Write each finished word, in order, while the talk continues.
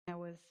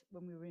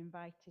when we were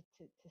invited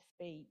to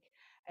speak,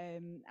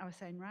 I was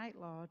saying, right,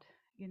 Lord,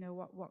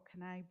 what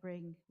can I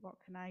bring? What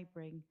can I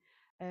bring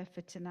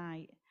for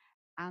tonight?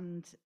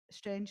 And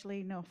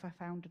strangely enough, I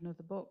found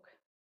another book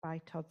by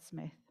Todd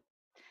Smith,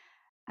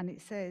 and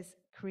it says,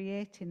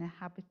 Creating a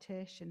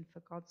Habitation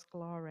for God's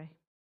Glory.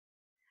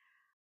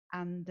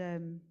 And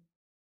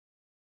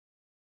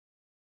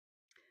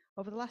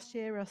over the last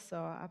year or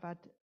so, I've had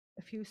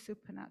a few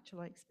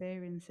supernatural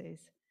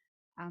experiences,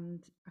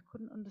 and I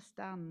couldn't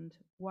understand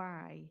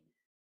why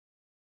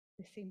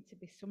they seem to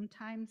be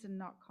sometimes and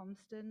not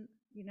constant.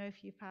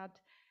 If you've had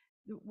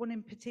one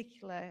in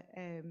particular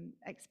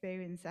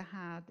experience I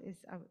had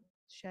is I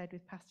shared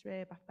with Pastor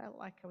Abe. I felt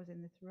like I was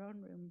in the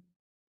throne room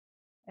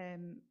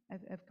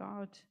of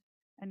God,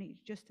 and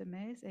it's just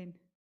amazing,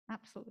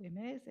 absolutely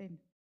amazing.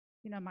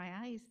 My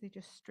eyes, they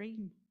just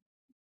stream.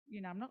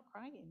 I'm not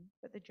crying,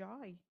 but the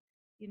joy.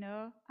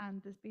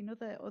 And there's been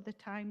other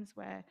times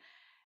where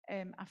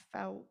I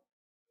felt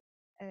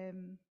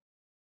the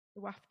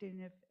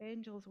wafting of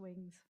angels'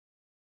 wings,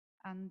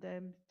 and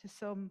to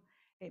some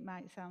it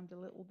might sound a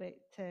little bit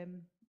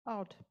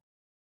odd,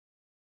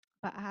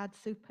 but I had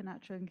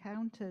supernatural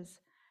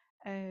encounters.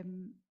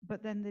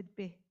 But then there'd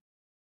be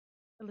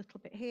a little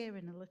bit here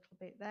and a little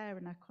bit there,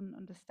 and I couldn't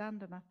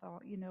understand. And I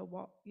thought,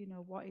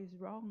 what is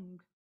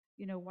wrong?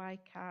 Why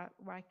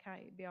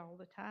can't it be all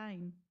the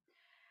time?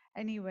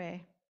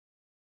 Anyway,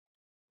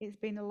 it's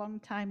been a long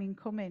time in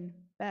coming,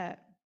 but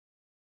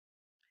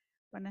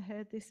when I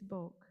heard this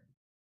book,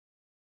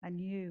 I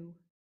knew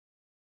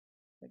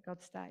that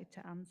God started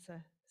to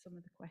answer some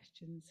of the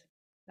questions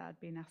that I'd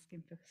been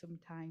asking for some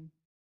time.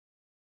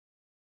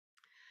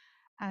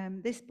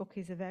 This book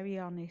is a very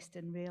honest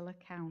and real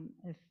account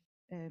of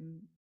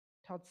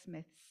Todd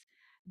Smith's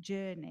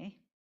journey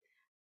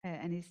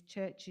and his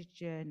church's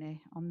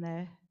journey on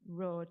their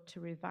road to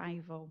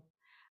revival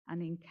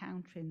and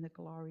encountering the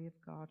glory of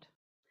God.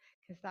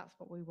 Because that's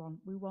what we want.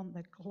 We want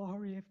the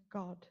glory of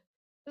God.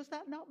 Does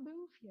that not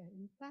move you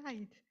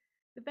inside?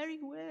 The very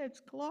words,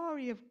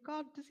 glory of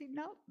God, does it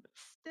not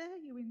stir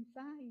you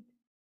inside?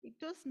 It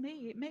does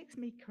me. It makes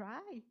me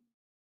cry.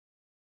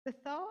 The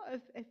thought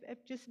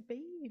of just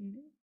being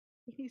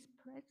in his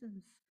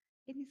presence,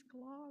 in his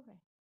glory.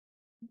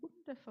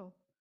 Wonderful.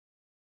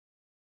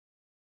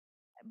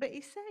 But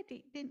he said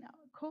it didn't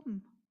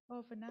come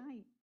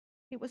overnight.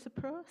 It was a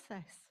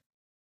process.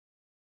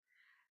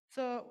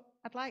 So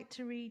I'd like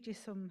to read you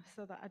some,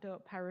 so that I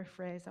don't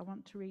paraphrase. I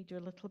want to read you a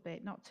little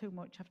bit, not too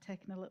much. I've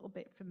taken a little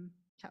bit from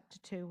chapter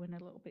 2 and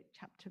a little bit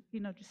chapter,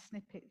 just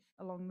snippets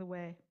along the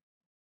way.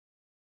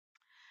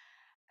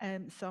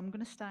 So I'm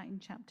going to start in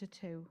chapter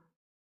 2,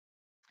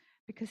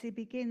 because he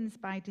begins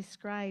by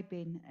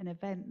describing an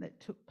event that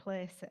took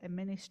place at a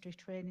ministry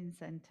training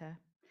centre.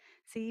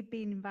 So he'd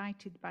been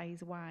invited by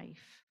his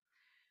wife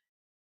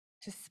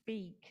to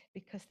speak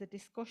because the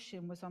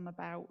discussion was on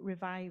about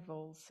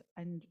revivals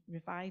and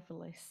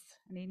revivalists,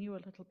 and he knew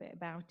a little bit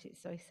about it,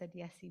 so he said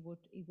yes, he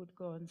would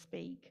go and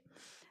speak.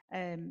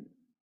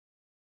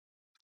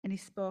 And he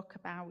spoke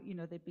about,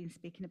 they'd been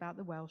speaking about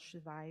the Welsh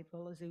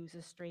revival,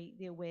 Azusa Street,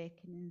 the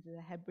awakenings,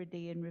 the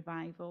Hebridean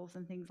revivals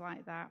and things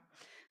like that.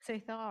 So he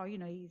thought,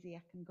 easy,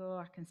 I can go,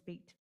 I can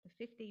speak for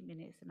 15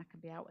 minutes and I can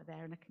be out of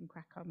there and I can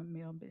crack on with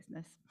my own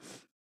business.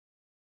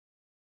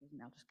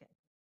 And I'll just get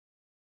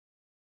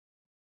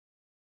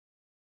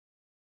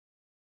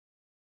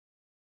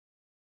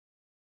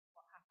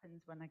what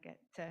happens when I get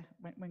to,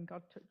 when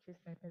God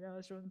touches me, my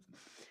nose runs.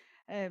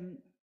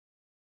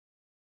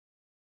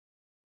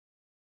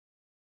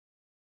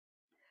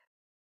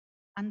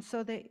 And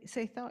so they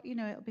thought,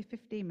 it'll be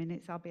 15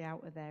 minutes, I'll be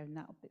out of there, and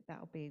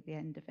that'll be the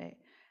end of it.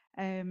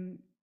 And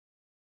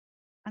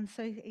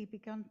so he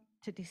began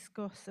to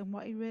discuss, and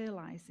what he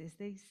realised is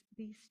these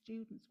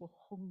students were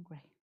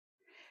hungry.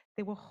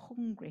 They were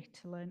hungry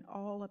to learn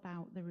all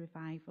about the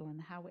revival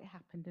and how it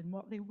happened. And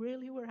what they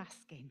really were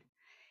asking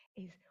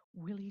is,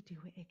 will he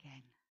do it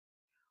again?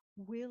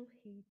 Will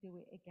he do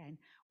it again?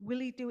 Will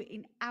he do it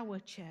in our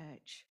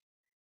church?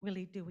 Will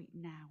he do it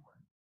now?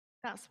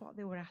 That's what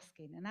they were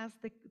asking. And as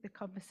the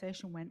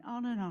conversation went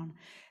on and on,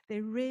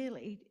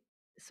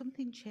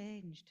 something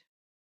changed.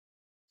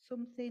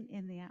 Something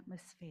in the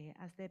atmosphere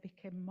as they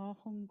became more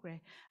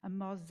hungry and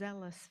more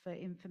zealous for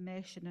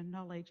information and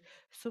knowledge.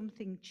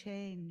 Something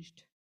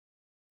changed.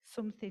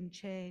 Something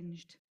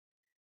changed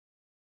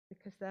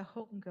because their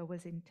hunger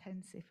was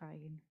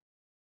intensifying.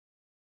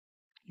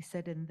 He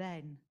said, and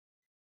then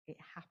it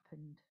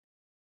happened.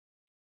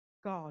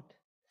 God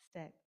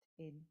stepped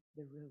in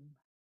the room.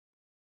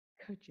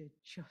 Could you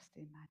just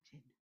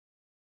imagine?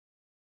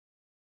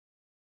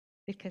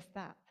 Because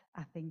that,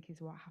 I think,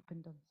 is what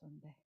happened on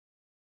Sunday.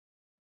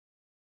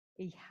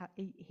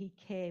 He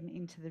came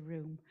into the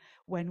room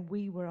when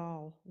we were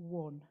all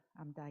one.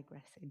 I'm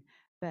digressing,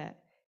 but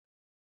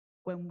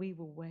when we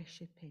were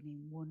worshipping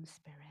in one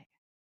spirit,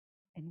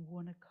 in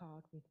one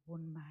accord, with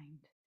one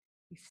mind,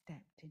 he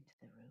stepped into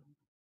the room.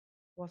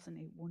 Wasn't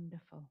it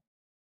wonderful?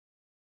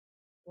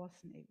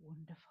 Wasn't it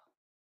wonderful?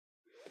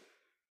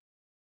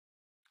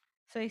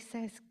 So he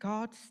says,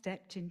 God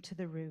stepped into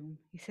the room.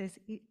 He says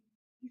he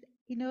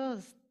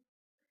knows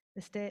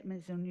the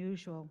statement is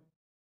unusual,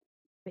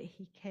 but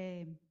he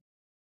came.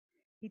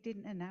 He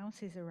didn't announce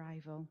his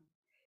arrival.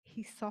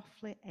 He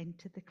softly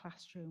entered the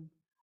classroom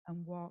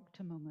and walked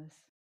among us.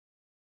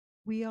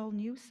 We all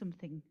knew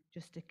something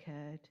just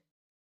occurred.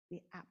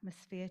 The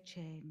atmosphere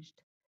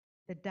changed.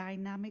 The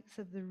dynamics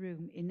of the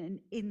room in an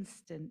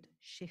instant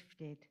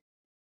shifted.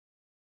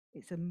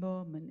 It's a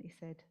moment, he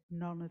said,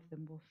 none of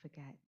them will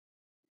forget.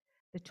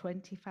 The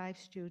 25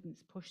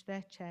 students pushed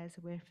their chairs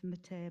away from the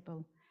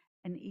table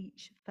and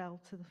each fell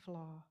to the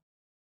floor,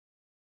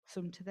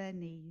 some to their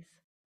knees,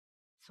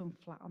 some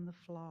flat on the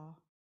floor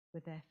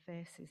with their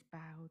faces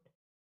bowed.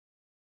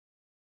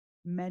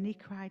 Many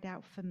cried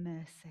out for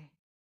mercy,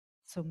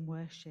 some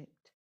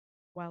worshipped,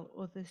 while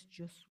others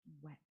just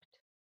wept.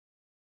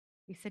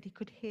 He said he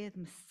could hear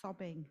them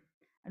sobbing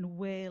and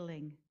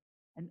wailing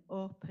and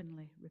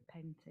openly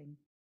repenting.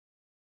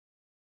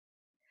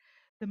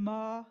 The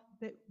more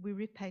that we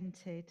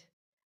repented,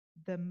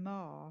 the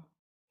more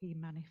he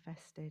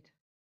manifested.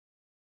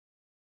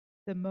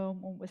 The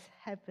moment was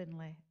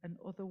heavenly and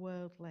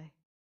otherworldly.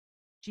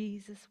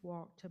 Jesus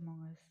walked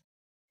among us.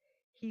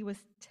 He was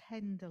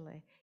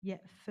tenderly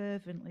yet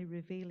fervently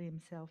revealing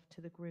himself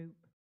to the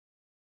group,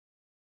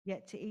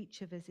 yet to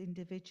each of us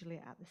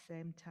individually at the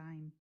same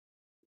time.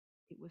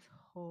 It was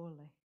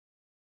holy.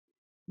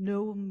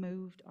 No one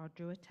moved or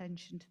drew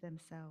attention to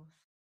themselves.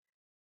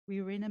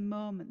 We were in a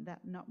moment that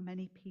not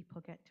many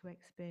people get to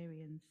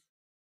experience.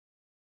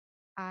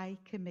 I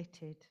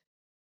committed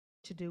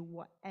to do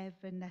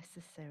whatever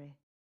necessary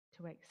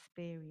to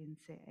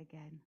experience it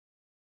again.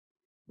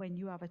 When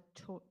you have a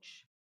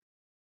touch,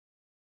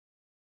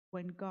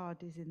 when God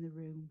is in the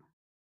room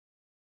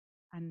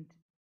and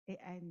it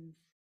ends,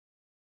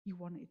 you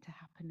want it to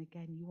happen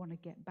again. You want to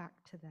get back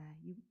to there.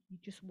 You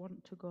just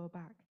want to go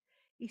back.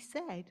 He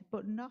said,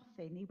 but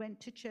nothing. He went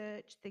to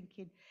church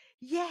thinking,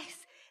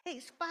 yes,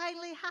 it's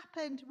finally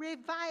happened.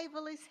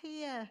 Revival is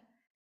here.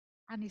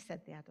 And he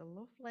said they had a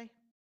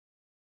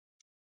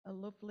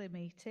lovely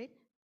meeting.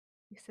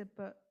 He said,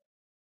 but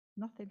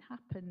nothing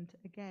happened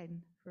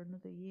again for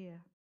another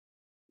year.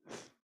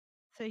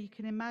 So you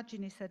can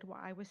imagine, he said,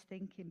 what I was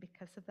thinking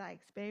because of that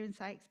experience.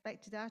 I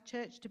expected our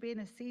church to be in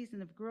a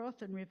season of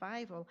growth and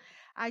revival.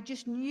 I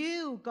just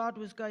knew God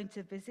was going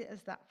to visit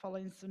us that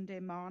following Sunday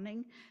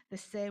morning, the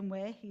same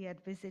way he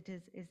had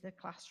visited us the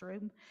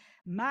classroom.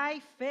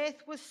 My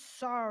faith was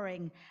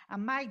soaring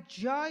and my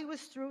joy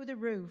was through the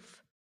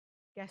roof.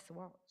 Guess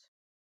what?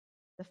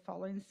 The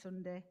following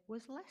Sunday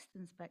was less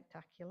than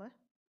spectacular.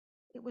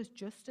 It was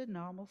just a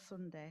normal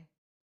Sunday.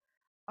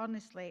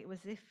 Honestly, it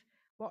was as if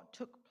what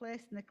took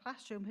place in the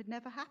classroom had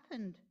never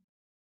happened.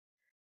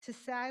 To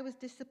say I was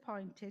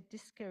disappointed,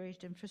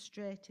 discouraged, and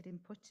frustrated, in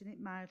putting it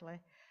mildly,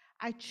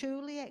 I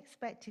truly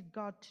expected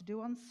God to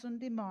do on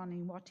Sunday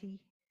morning what he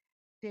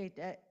did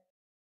at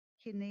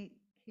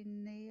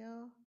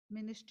Kineo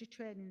Ministry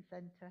Training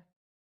Centre.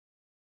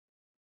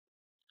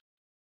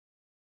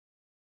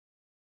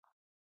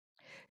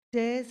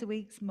 Days,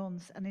 weeks,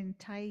 months, an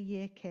entire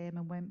year came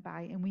and went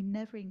by, and we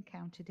never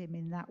encountered him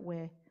in that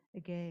way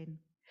again.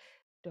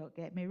 Don't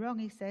get me wrong,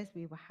 he says,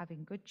 we were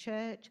having good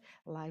church,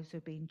 lives were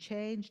being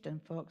changed,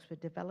 and folks were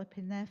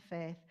developing their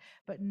faith,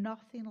 but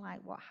nothing like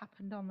what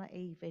happened on that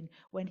evening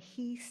when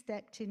he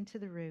stepped into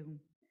the room.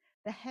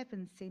 The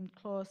heavens seemed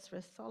closed for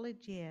a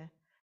solid year,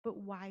 but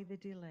why the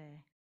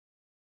delay?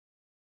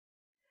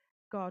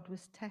 God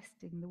was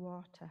testing the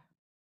water.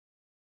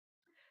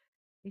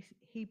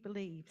 He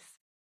believes.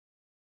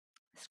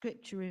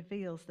 Scripture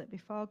reveals that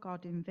before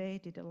God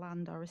invaded a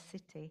land or a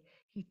city,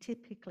 he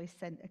typically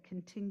sent a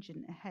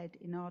contingent ahead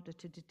in order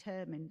to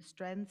determine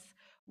strengths,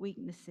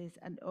 weaknesses,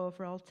 and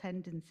overall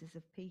tendencies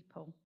of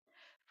people.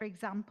 For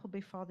example,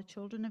 before the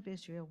children of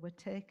Israel were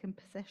taken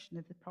possession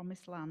of the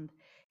promised land,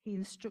 he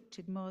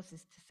instructed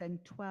Moses to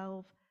send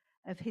 12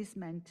 of his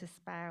men to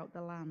spy out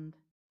the land.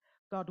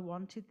 God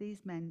wanted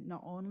these men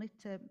not only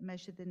to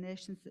measure the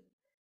nation's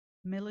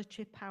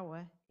military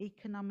power,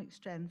 economic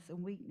strengths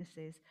and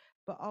weaknesses,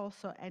 but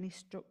also any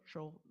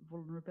structural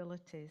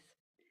vulnerabilities.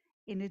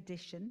 In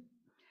addition,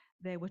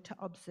 they were to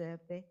observe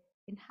the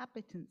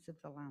inhabitants of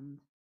the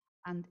land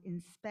and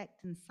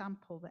inspect and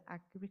sample the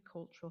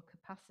agricultural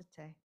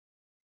capacity.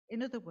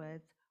 In other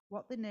words,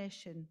 was the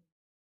nation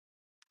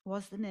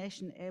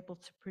able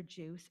to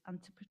produce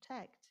and to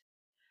protect?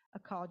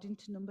 According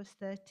to Numbers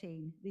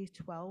 13, these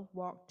 12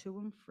 walked to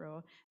and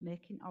fro,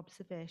 making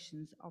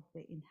observations of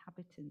the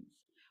inhabitants.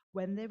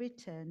 When they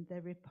returned, they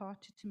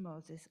reported to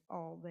Moses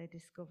all they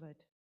discovered.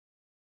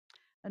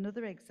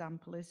 Another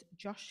example is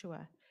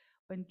Joshua.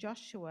 When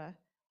Joshua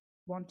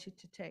wanted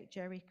to take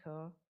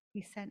Jericho,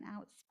 he sent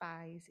out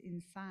spies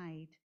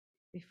inside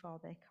before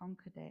they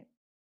conquered it.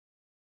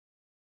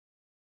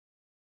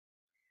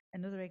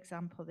 Another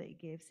example that he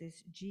gives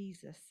is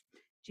Jesus.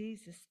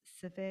 Jesus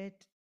surveyed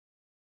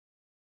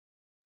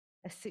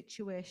a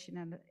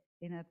situation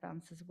in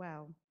advance as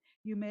well.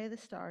 You may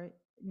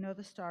know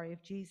the story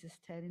of Jesus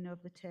turning over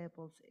the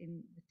tables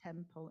in the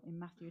temple in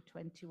Matthew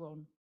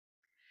 21.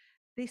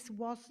 This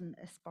wasn't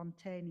a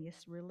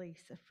spontaneous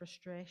release of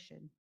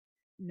frustration.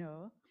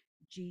 No,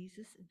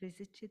 Jesus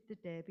visited the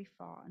day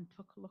before and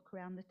took a look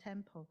around the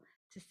temple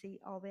to see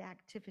all the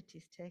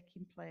activities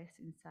taking place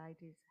inside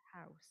his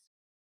house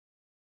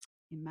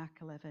in Mark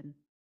 11.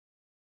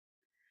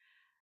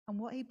 And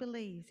what he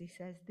believes, he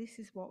says, this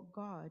is what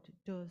God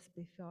does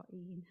before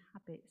he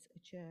inhabits a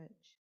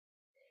church.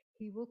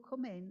 He will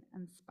come in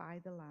and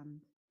spy the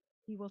land.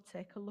 He will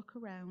take a look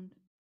around,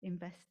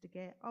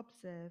 investigate,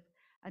 observe,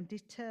 and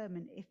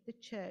determine if the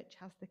church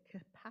has the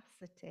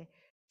capacity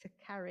to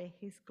carry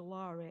his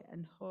glory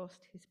and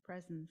host his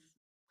presence.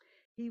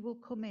 He will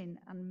come in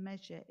and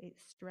measure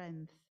its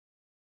strength.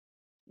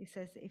 He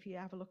says, if you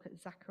have a look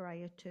at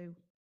Zechariah 2,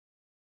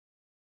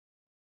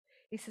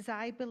 he says,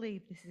 I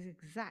believe this is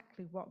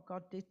exactly what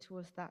God did to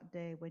us that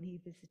day when he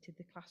visited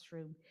the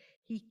classroom.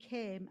 He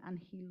came and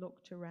he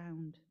looked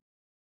around.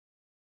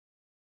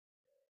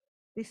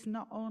 This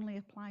not only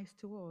applies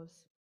to us,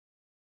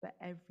 but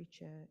every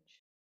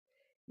church.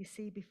 You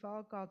see,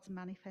 before God's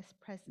manifest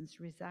presence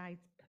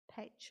resides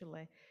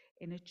perpetually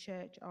in a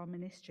church or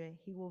ministry,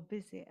 he will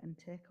visit and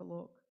take a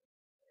look.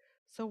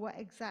 So what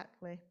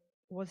exactly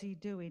was he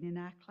doing in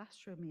our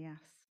classroom, he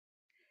asks.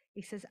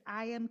 He says,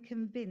 I am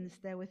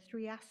convinced there were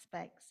three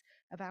aspects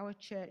of our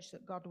church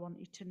that God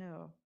wanted to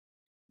know.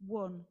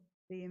 One,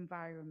 the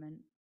environment.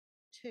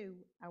 Two,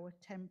 our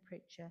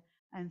temperature.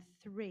 And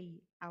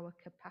three, our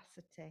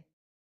capacity.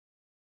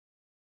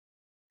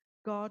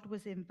 God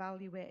was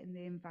evaluating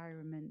the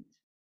environment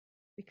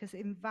because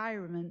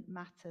environment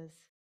matters,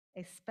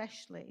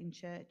 especially in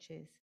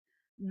churches.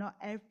 Not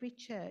every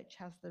church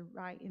has the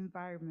right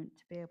environment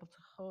to be able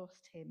to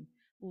host him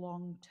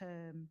long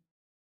term.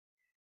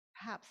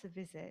 Perhaps a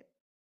visit,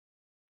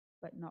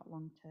 but not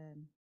long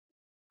term.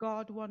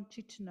 God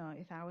wanted to know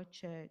if our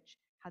church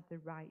had the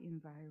right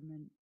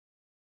environment.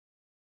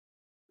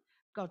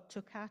 God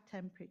took our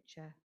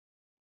temperature.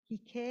 He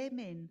came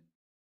in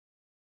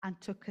and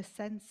took a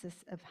census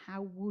of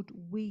how would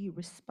we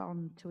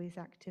respond to his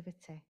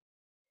activity.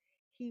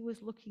 He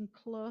was looking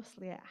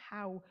closely at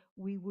how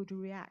we would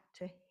react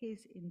to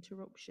his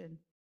interruption.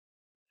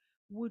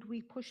 Would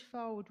we push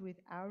forward with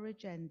our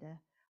agenda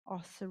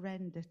or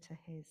surrender to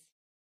his?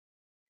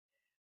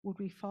 Would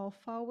we fall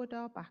forward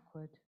or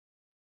backward?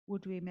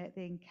 Would we make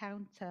the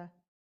encounter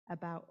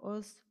about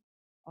us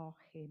or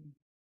him?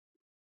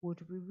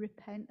 Would we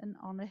repent and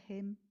honor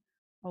him,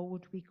 or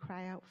would we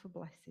cry out for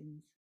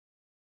blessings?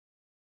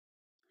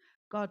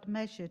 God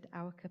measured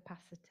our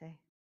capacity.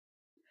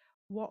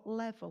 What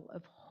level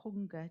of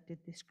hunger did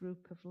this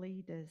group of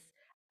leaders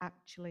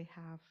actually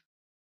have?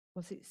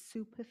 Was it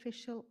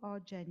superficial or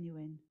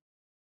genuine?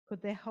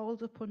 Could they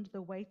hold up under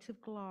the weight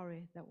of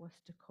glory that was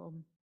to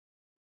come?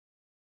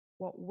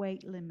 What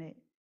weight limit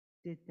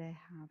did they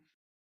have?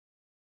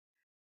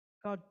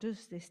 God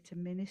does this to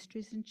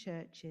ministries and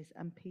churches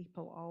and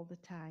people all the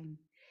time.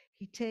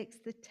 He takes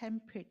the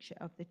temperature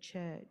of the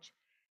church.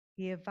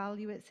 He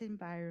evaluates the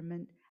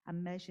environment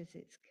and measures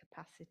its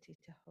capacity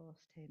to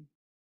host him.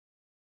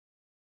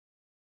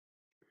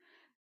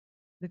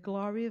 The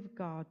glory of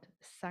God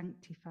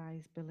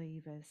sanctifies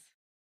believers.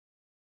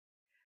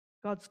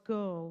 God's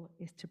goal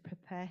is to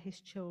prepare his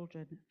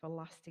children for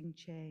lasting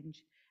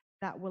change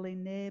that will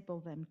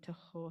enable them to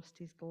host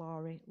his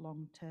glory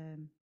long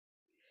term.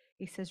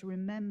 He says,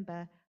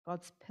 remember,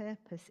 God's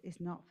purpose is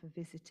not for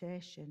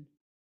visitation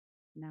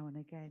now and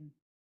again.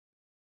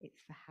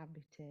 It's for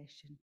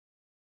habitation.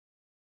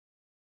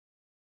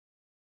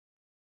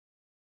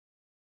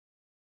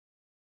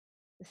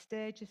 The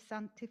stage of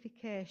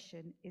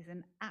sanctification is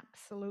an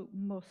absolute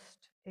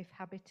must if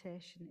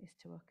habitation is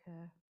to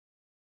occur.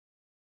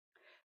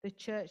 The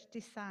church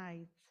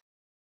decides,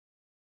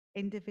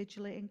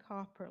 individually and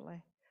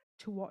corporately,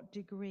 to what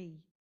degree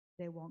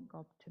they want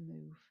God to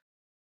move.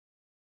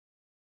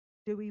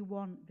 Do we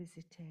want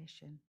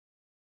visitation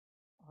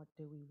or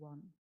do we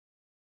want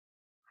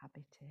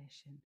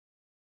habitation?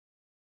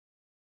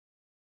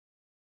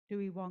 Do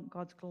we want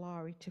God's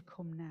glory to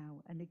come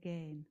now and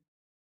again,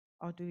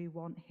 or do we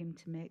want him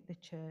to make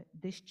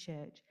this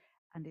church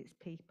and its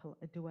people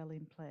a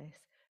dwelling place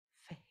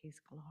for his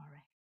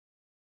glory?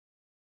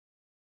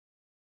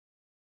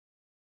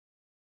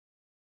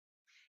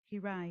 He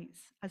writes,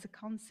 as a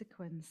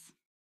consequence,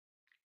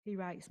 he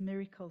writes,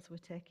 miracles were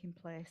taking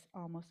place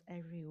almost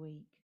every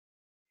week.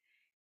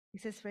 He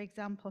says, for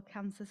example,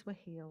 cancers were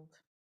healed,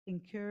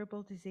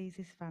 incurable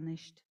diseases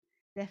vanished,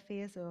 deaf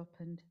ears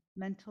opened,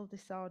 mental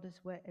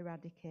disorders were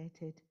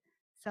eradicated,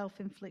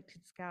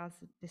 self-inflicted scars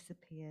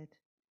disappeared.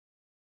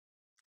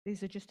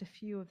 These are just a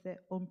few of the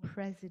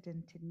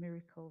unprecedented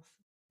miracles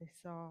they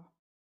saw.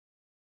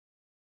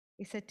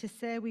 He said, to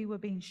say we were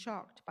being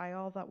shocked by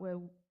all that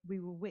we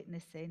were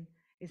witnessing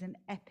is an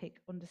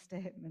epic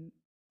understatement.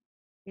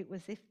 It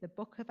was as if the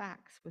book of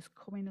Acts was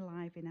coming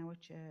alive in our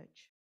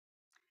church.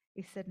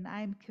 He said, and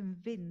I am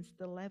convinced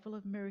the level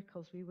of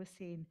miracles we were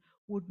seeing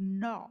would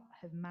not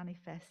have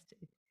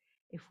manifested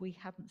if we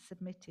hadn't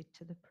submitted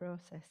to the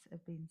process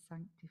of being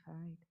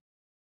sanctified.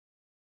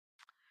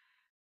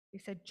 He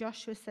said,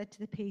 Joshua said to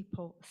the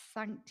people,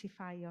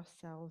 sanctify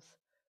yourselves,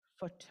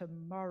 for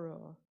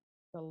tomorrow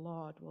the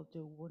Lord will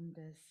do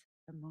wonders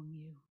among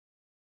you.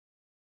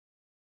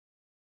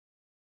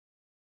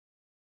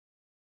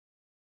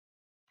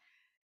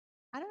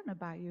 I don't know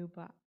about you,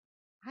 but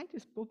I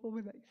just bubble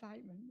with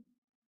excitement.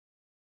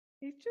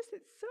 It's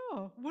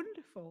so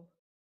wonderful.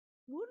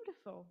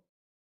 Wonderful.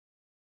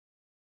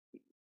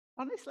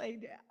 Honestly,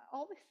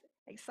 all this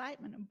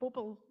excitement and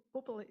bubble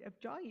of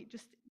joy,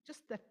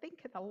 just to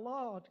think of the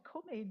Lord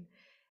coming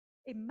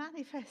in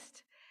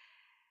manifest.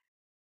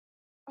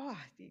 Oh,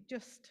 it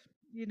just,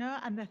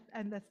 and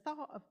the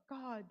thought of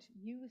God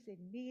using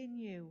me and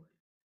you,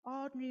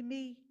 ordinary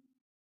me,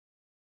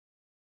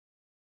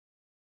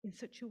 in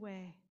such a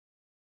way,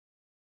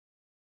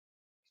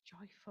 it's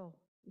joyful.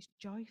 It's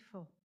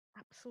joyful,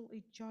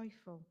 absolutely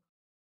joyful.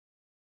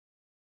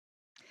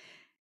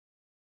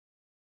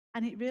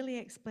 And it really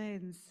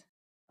explains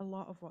a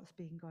lot of what's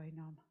been going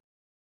on.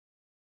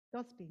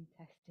 God's been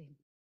testing.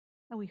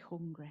 Are we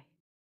hungry?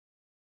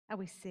 Are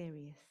we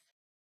serious?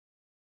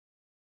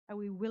 Are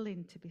we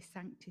willing to be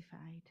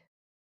sanctified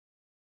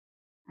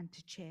and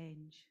to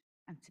change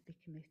and to be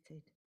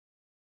committed?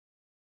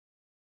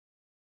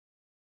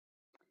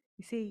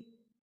 You see,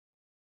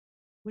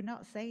 we're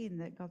not saying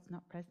that God's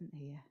not present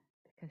here,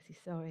 because he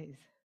so is.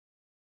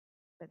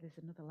 But there's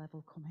another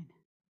level coming.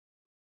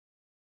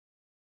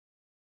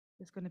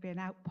 There's going to be an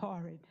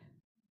outpouring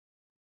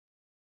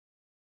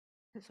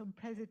that's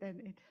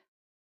unprecedented.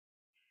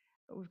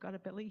 But we've got to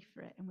believe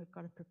for it and we've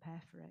got to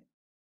prepare for it.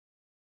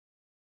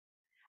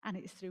 And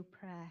it's through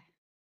prayer.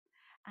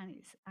 And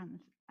it's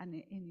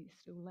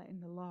through letting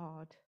the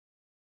Lord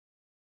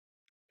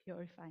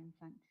purify and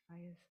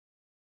sanctify us.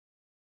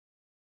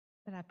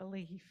 But I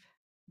believe,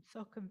 I'm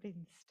so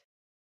convinced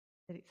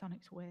that it's on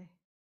its way.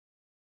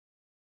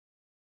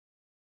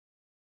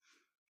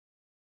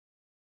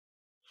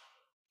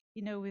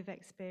 You know, we've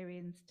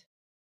experienced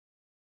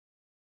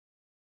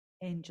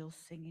angels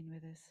singing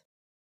with us.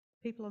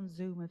 People on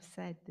Zoom have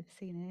said they've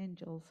seen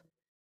angels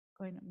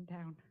going up and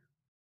down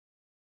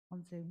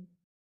on Zoom.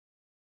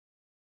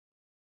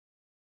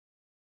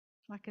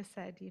 Like I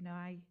said,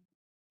 I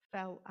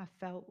felt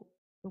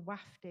the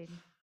wafting,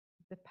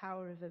 the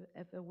power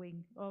of a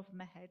wing over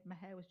my head. My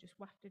hair was just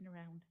wafting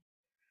around.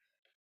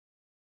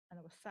 And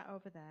I was sat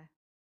over there.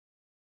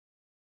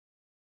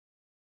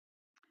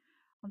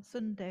 On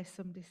Sunday,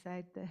 somebody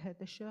said they heard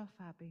the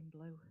shofar being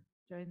blew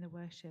during the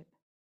worship.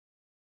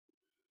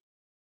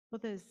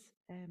 Others,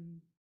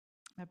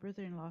 my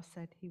brother-in-law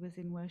said he was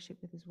in worship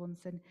with us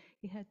once and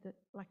he heard that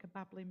like a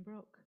babbling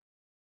brook.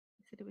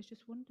 He said it was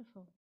just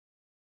wonderful.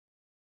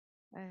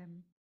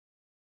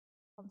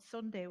 On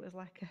Sunday, it was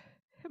like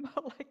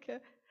more like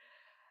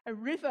a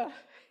river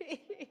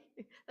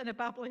than a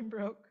babbling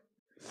brook.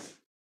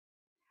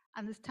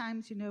 And there's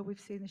times, we've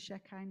seen the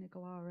Shekinah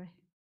glory.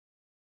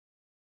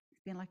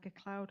 It's been like a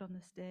cloud on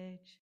the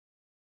stage.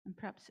 And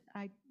perhaps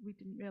we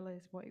didn't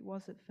realize what it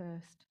was at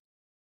first.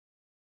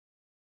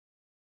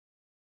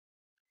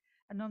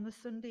 And on the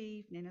Sunday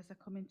evening, as I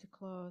come into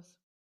close,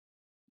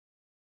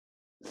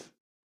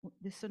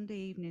 the Sunday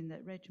evening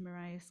that Reg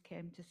Marias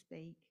came to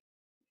speak,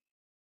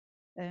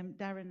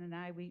 Darren and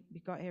I, we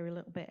got here a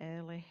little bit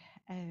early.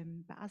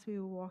 But as we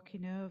were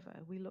walking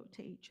over, we looked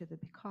at each other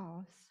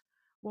because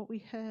what we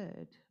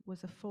heard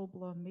was a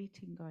full-blown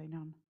meeting going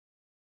on.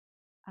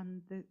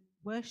 And the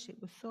worship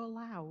was so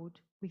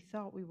loud, we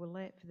thought we were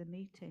late for the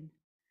meeting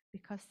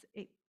because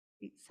it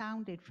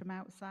sounded from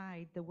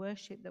outside, the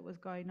worship that was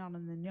going on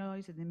and the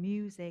noise and the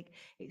music,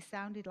 it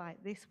sounded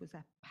like this was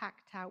a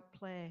packed out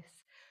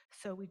place.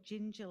 So we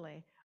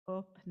gingerly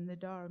opened the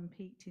door and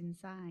peeked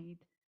inside,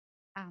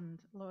 and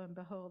lo and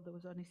behold, there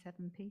was only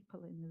 7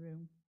 people in the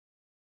room.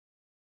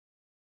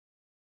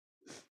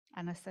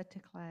 And I said to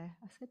Claire,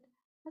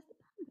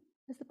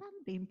 has the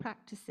band been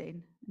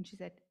practicing? And she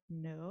said,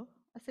 no.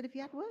 I said, have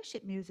you had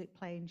worship music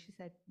playing? She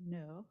said,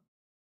 no.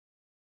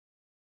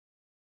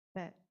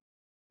 But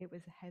it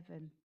was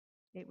heaven.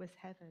 It was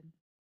heaven.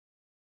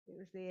 It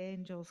was the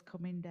angels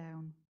coming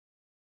down.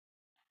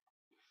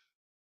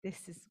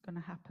 This is going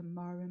to happen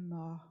more and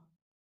more.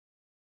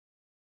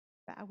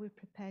 But are we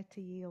prepared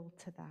to yield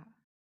to that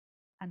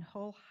and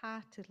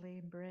wholeheartedly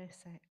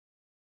embrace it?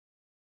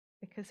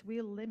 Because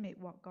we'll limit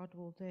what God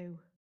will do.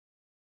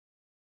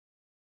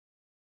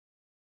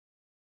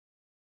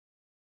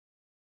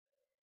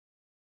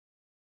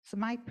 So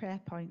my prayer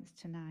points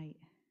tonight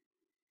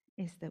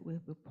is that we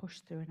will push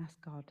through and ask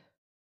God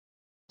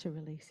to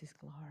release his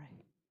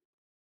glory.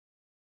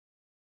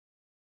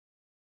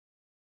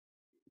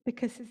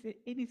 Because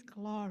in his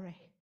glory,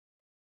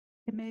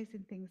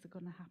 amazing things are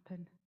going to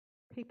happen.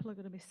 People are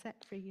going to be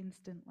set free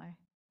instantly.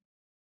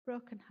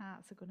 Broken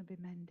hearts are going to be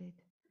mended.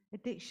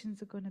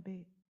 Addictions are going to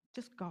be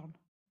just gone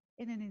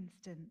in an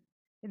instant,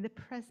 in the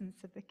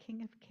presence of the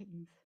King of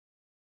Kings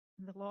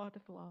and the Lord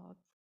of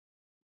Lords.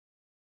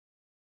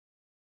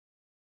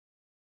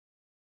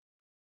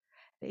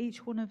 That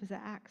each one of us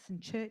at Acts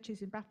and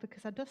churches in Bradford,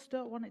 because I just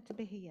don't want it to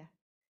be here.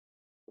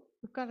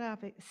 We've got to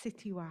have it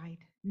citywide,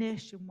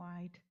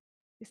 nationwide.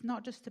 It's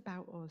not just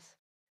about us.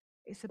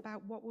 It's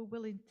about what we're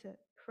willing to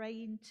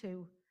pray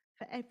into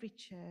for every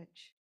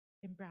church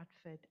in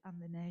Bradford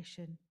and the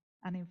nation,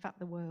 and in fact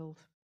the world.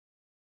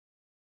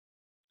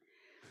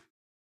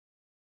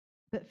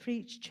 But for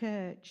each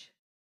church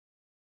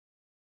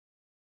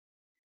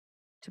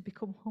to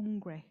become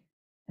hungry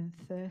and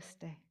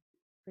thirsty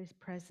for his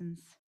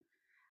presence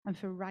and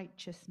for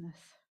righteousness,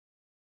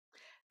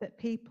 that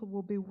people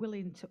will be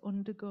willing to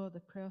undergo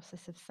the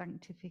process of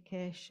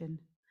sanctification,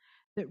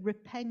 that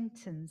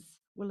repentance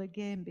will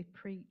again be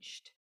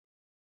preached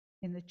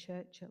in the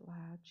church at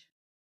large,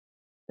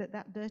 that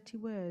that dirty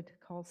word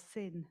called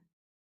sin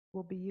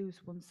will be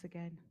used once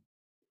again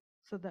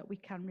so that we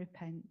can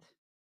repent.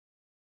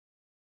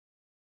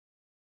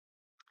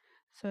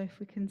 So if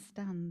we can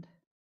stand,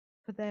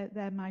 for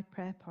they're my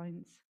prayer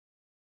points.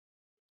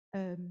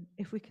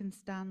 If we can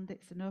stand,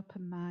 it's an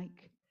open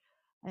mic.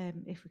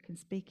 If we can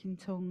speak in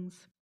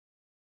tongues,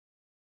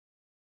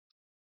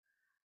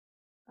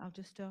 I'll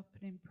just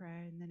open in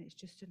prayer and then it's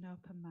just an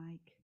open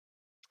mic.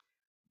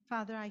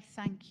 Father, I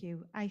thank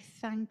you. I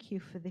thank you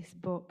for this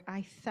book.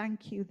 I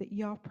thank you that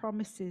your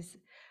promises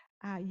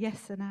are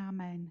yes and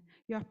amen.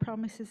 Your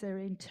promises are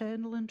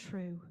eternal and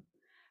true.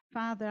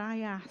 Father,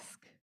 I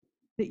ask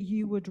that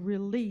you would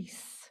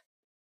release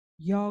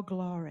your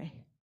glory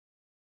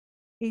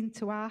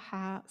into our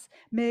hearts.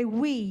 May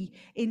we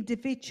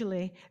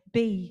individually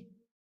be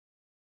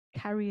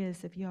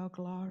carriers of your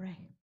glory.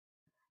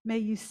 May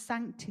you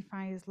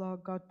sanctify us,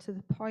 Lord God, to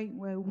the point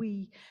where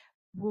we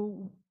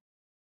will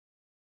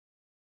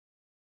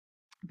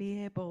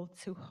be able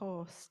to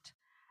host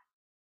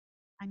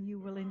and you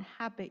will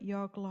inhabit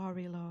your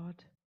glory,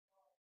 Lord.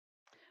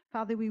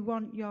 Father, we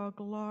want your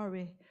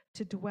glory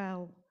to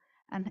dwell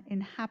and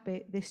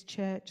inhabit this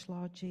church,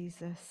 Lord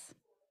Jesus.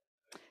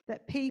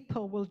 That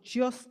people will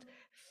just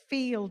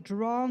feel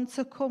drawn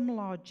to come,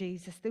 Lord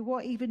Jesus. They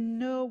won't even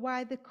know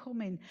why they're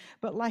coming,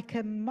 but like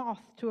a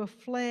moth to a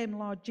flame,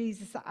 Lord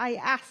Jesus, I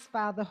ask,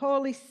 Father,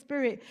 Holy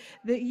Spirit,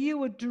 that you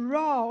would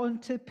draw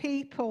unto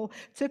people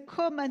to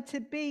come and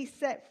to be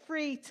set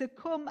free, to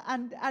come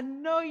and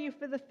know you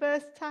for the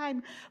first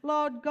time.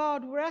 Lord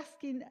God, we're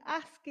asking,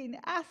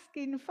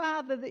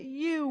 Father, that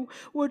you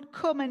would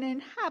come and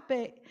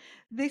inhabit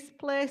this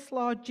place,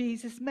 Lord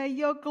Jesus. May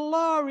your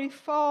glory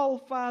fall,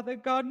 Father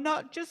God,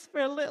 not just for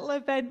a little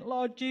event,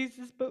 Lord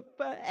Jesus, but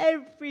for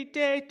every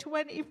day,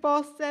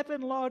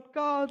 24/7, Lord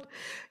God.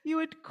 You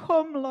would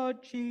come,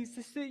 Lord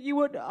Jesus, that you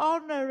would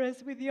honor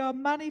us with your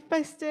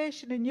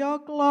manifestation and your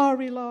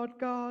glory, Lord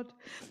God.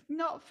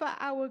 Not for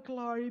our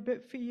glory,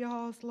 but for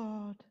yours,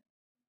 Lord.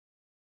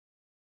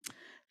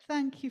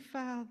 Thank you,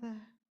 Father.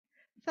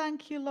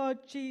 Thank you,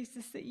 Lord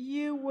Jesus, that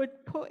you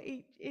would put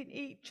in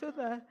each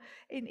other,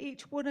 in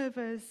each one of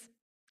us,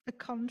 a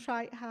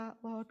contrite heart,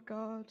 Lord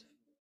God.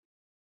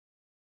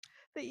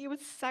 That you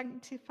would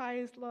sanctify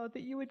us, Lord,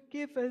 that you would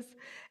give us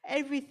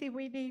everything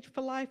we need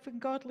for life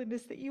and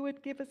godliness, that you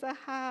would give us a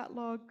heart,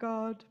 Lord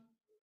God,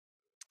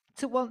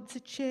 to want to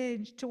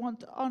change, to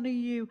want to honor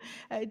you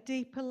at a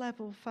deeper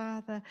level,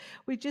 Father.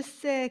 We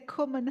just say,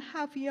 come and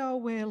have your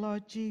way,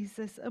 Lord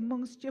Jesus,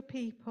 amongst your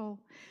people.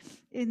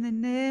 In the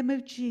name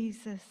of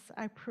Jesus,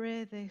 I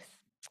pray this.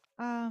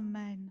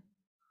 Amen.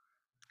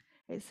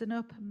 It's an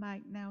open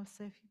mic now,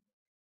 so if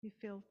you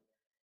feel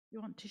you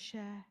want to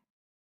share.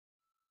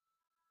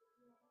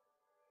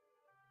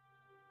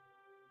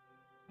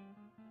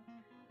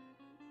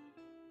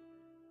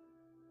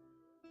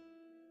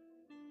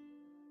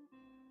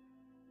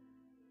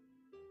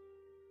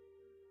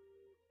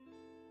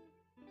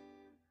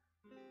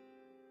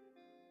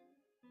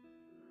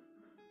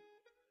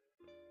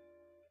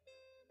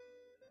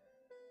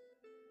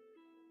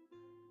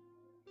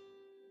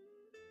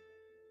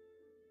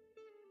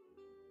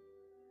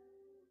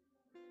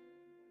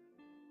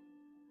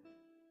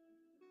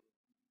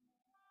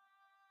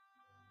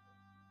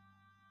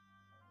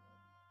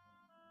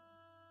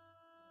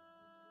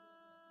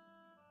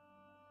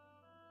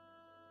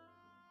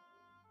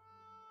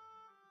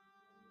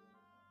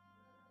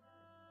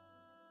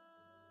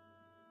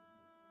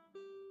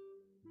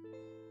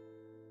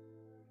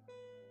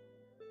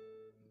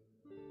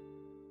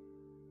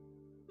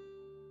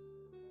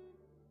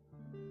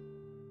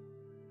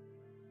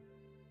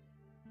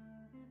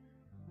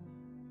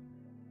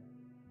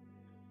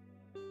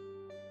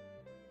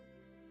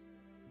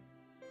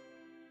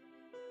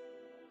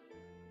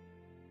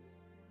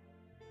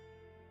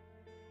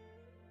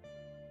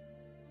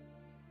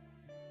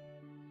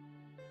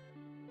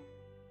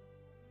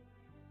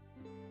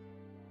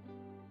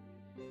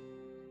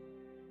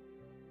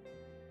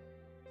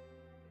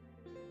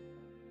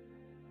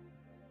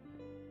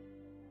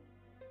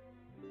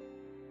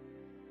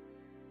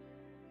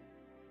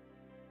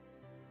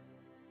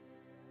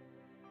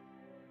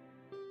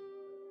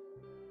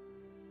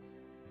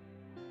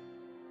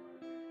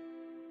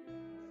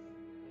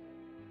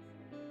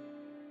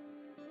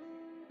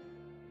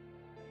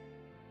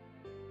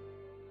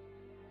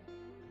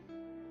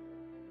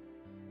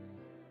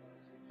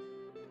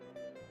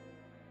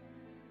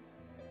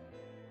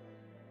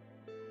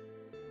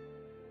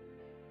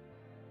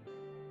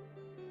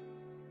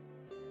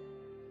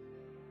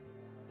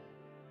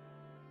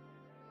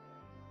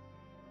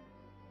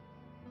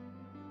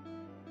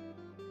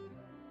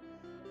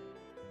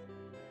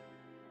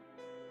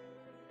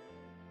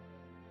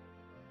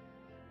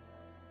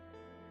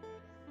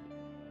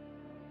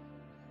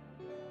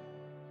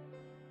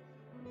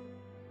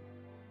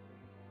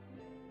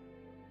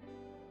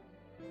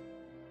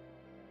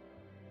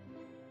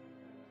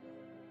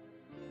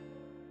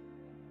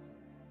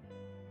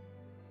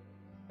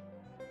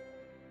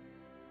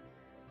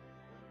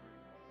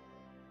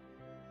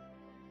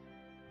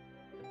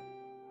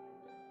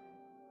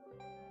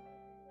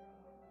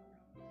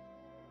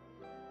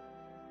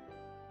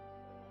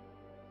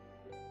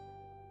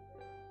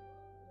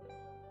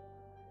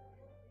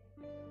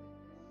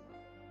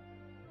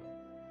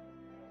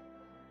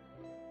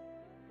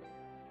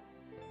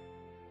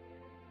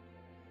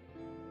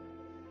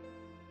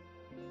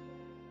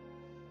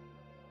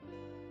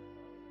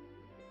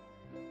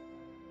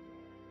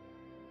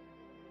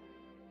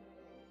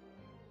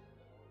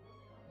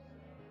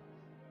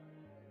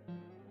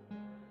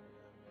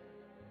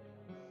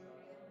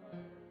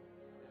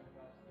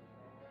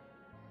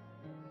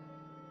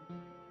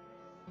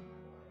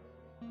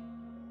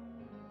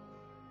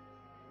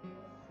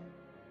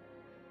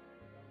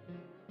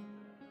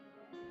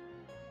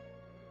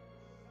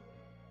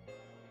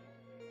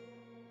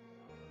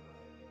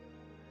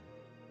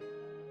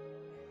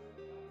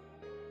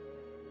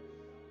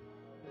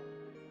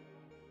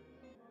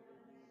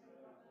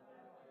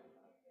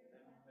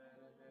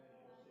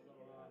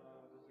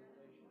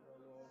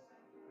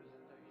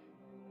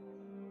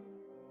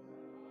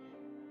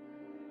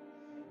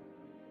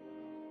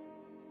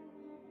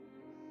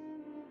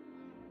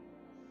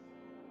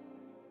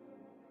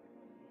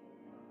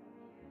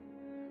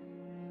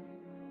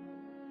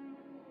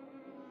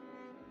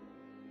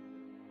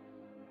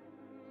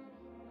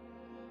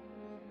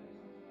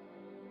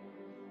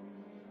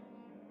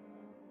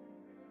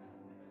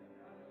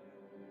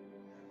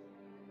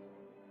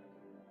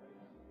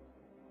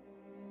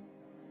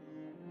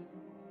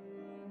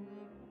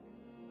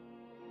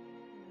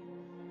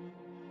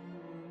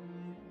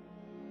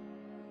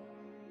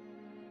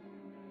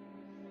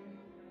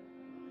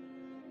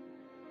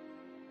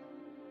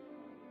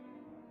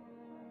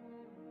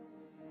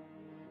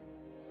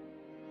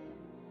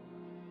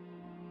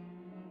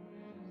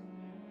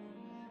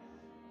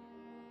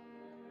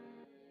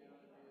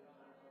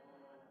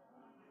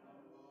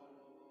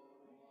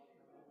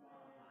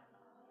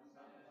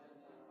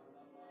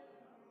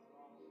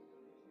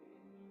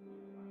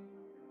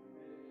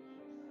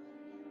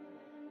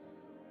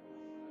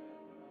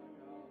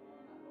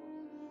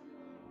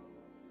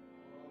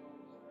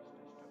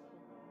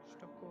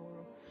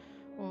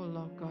 Oh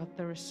Lord God,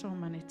 there are so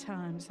many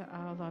times that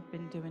all I've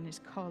been doing is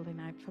calling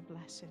out for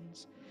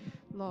blessings.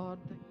 Lord,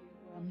 that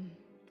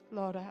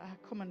Lord, I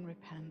come and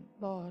repent.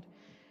 Lord,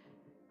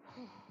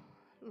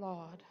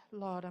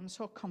 Lord, I'm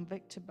so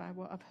convicted by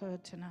what I've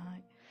heard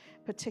tonight,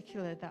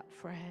 particularly that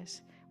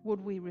phrase, would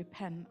we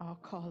repent or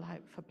call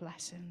out for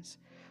blessings?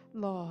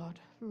 Lord,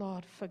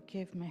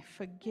 forgive me.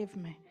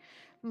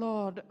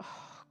 Lord,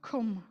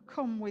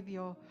 come with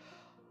your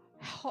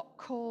hot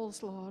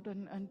coals, Lord,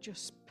 and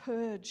just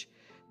purge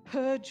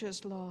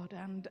us, Lord,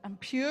 and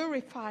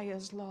purify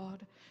us,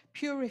 Lord.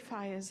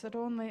 Purify us, that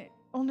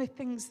only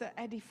things that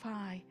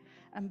edify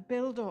and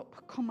build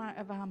up come out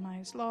of our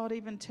mouths. Lord,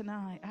 even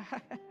tonight, I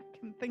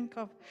can think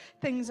of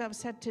things I've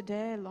said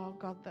today, Lord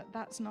God,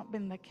 that's not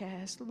been the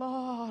case.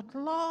 Lord,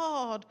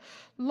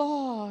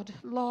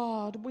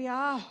 we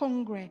are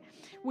hungry.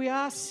 We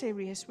are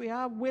serious. We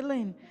are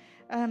willing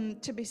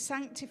to be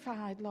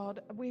sanctified,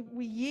 Lord.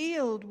 We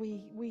yield,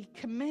 we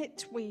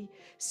commit, we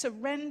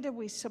surrender,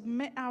 we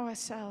submit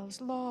ourselves.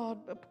 Lord,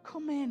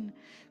 come in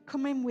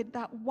with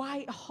that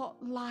white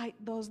hot light,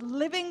 those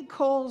living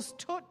coals.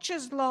 Touch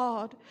us,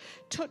 Lord.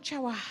 Touch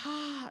our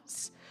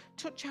hearts,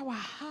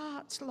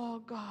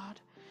 Lord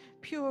God.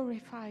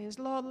 Purify us,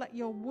 Lord. Let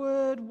your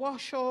word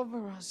wash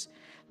over us.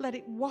 Let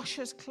it wash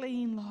us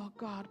clean, Lord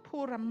God.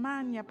 Pura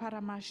mania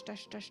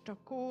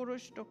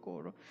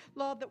paramashtashtashtakoro.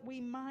 Lord, that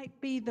we might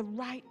be the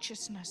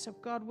righteousness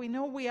of God. We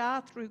know we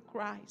are through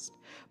Christ.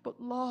 But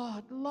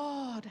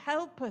Lord,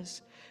 help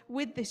us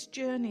with this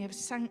journey of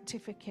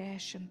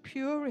sanctification,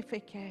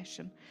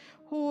 purification.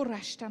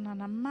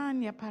 Horashtanana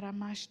mania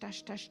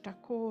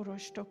paramashtashtashtakoro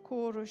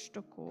shtokoro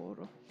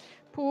shtokoro.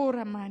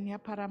 Pura mania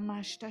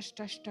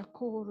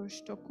paramashtashtashtakoro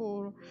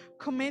shtokoro.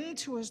 Come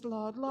into us,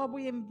 Lord. Lord,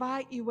 we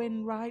invite you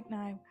in right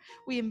now.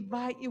 We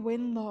invite you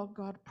in, Lord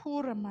God.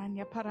 Pura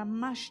mania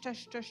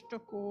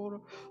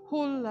paramashtashtashtakoro.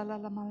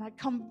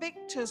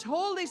 Convict us.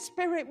 Holy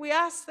Spirit, we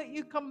ask that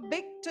you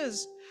convict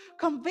us.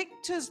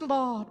 Convict us,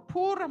 Lord.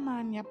 Pura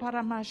mania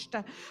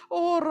paramashta.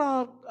 Or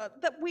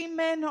that we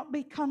may not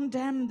be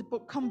condemned,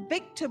 but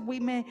convicted. We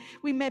may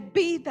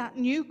be that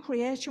new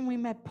creation. We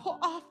may put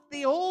off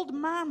the old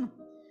man.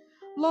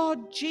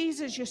 Lord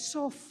Jesus, you're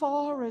so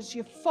for us.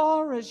 You're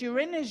for us. You're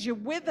in us. You're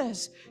with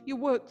us. You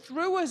work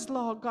through us,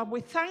 Lord God.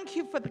 We thank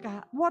you for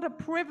that. What a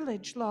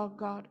privilege, Lord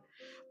God.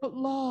 But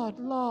Lord,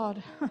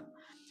 Lord,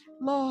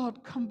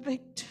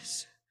 convict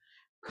us.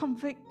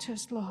 Convict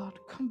us, Lord.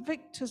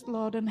 Convict us,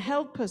 Lord, and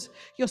help us.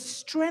 Your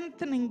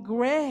strengthening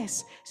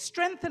grace.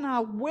 Strengthen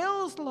our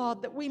wills,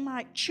 Lord, that we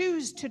might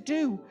choose to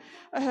do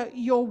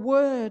your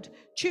word.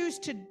 Choose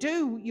to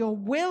do your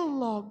will,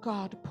 Lord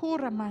God.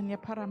 Pura mania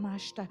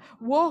paramashta.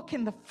 Walk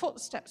in the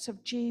footsteps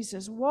of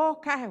Jesus.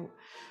 Walk out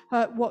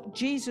what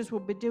Jesus will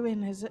be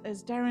doing.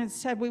 As Darren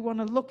said, we want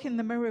to look in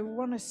the mirror. We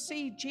want to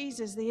see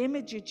Jesus, the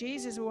image of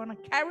Jesus. We want to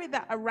carry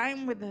that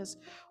around with us.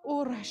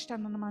 So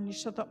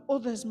that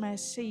others may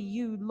see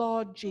you,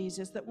 Lord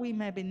Jesus, that we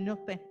may be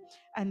nothing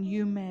and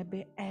you may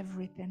be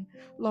everything.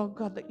 Lord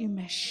God, that you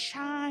may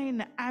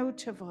shine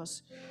out of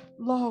us.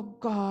 Lord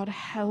God,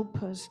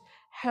 help us.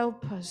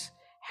 Help us.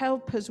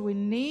 Help us. We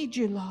need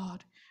you,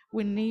 Lord.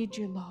 We need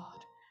you,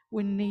 Lord.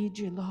 We need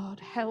you,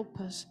 Lord.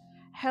 Help us.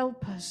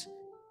 Help us.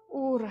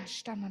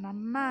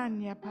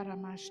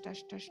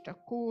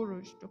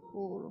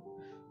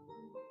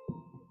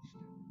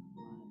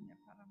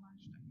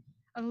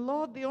 And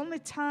Lord, the only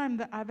time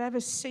that I've ever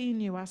seen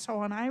you, I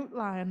saw an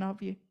outline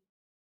of you.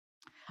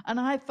 And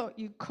I thought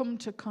you'd come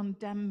to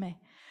condemn me,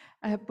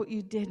 but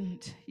you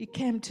didn't. You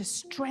came to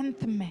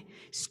strengthen me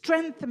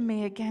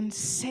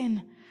against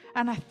sin.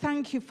 And I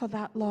thank you for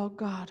that, Lord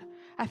God.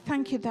 I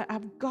thank you that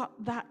I've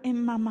got that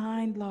in my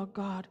mind, Lord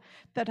God,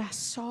 that I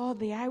saw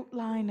the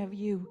outline of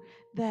you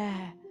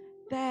there.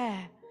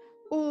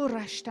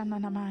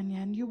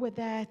 And you were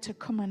there to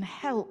come and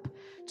help,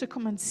 to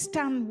come and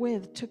stand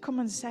with, to come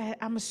and say,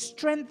 I'm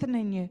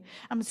strengthening you.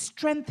 I'm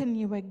strengthening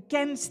you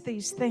against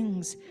these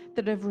things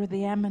that are of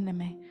the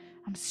enemy.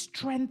 I'm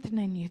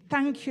strengthening you.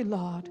 Thank you,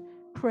 Lord.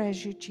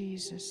 Praise you,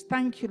 Jesus.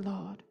 Thank you,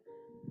 Lord.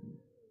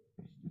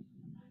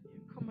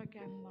 Come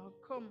again, Lord.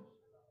 Come.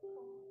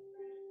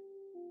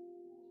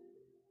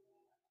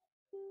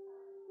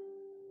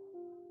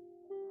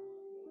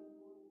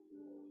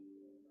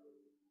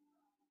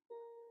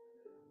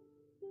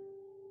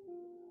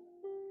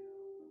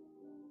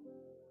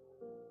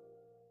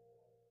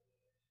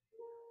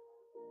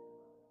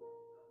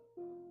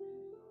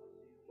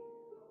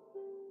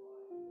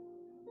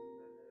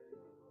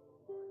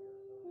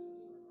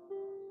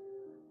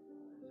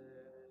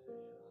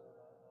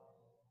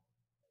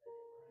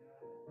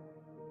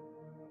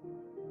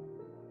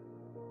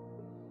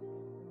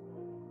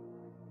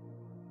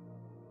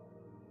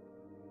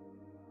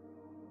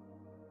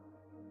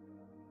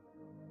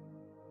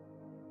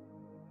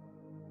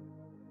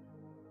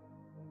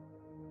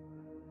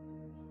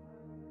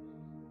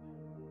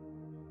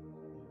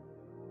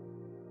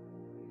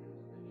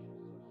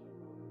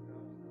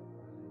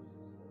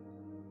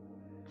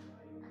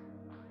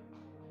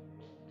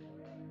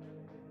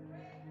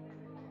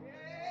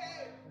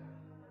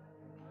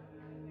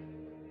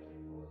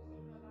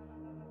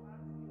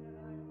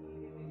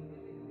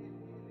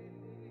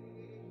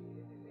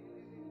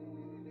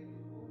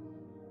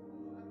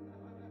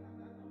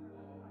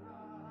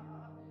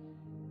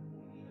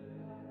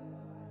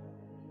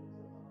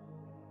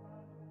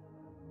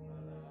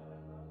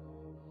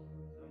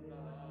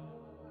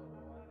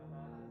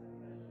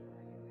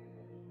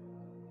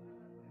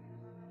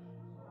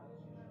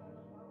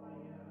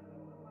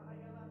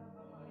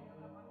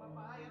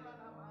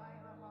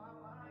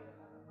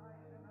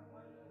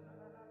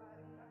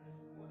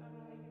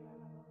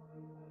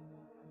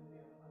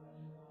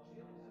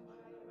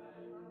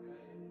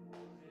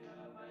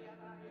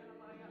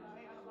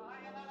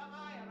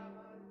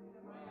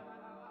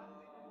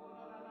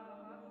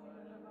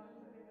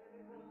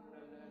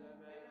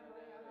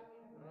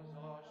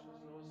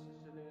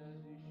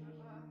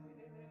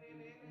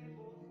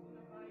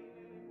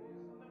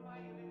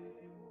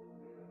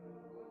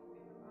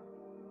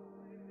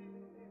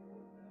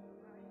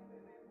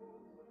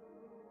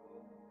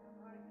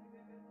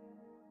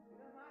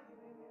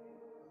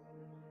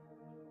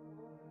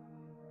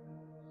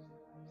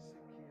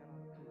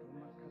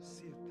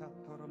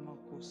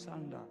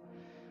 sanda.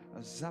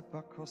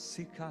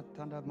 Zapakosika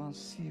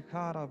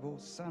tandamansikara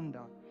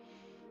sanda.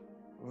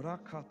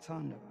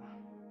 Urakatanda.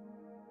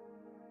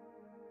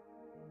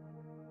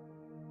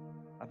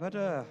 I've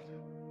had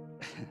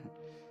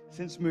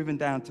since moving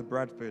down to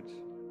Bradford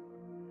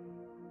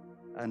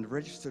and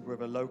registered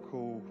with a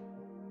local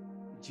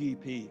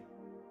GP,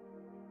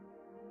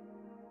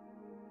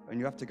 and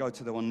you have to go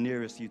to the one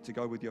nearest you to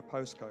go with your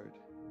postcode.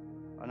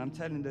 And I'm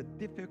telling you, the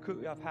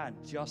difficulty I've had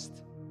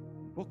just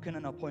booking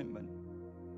an appointment.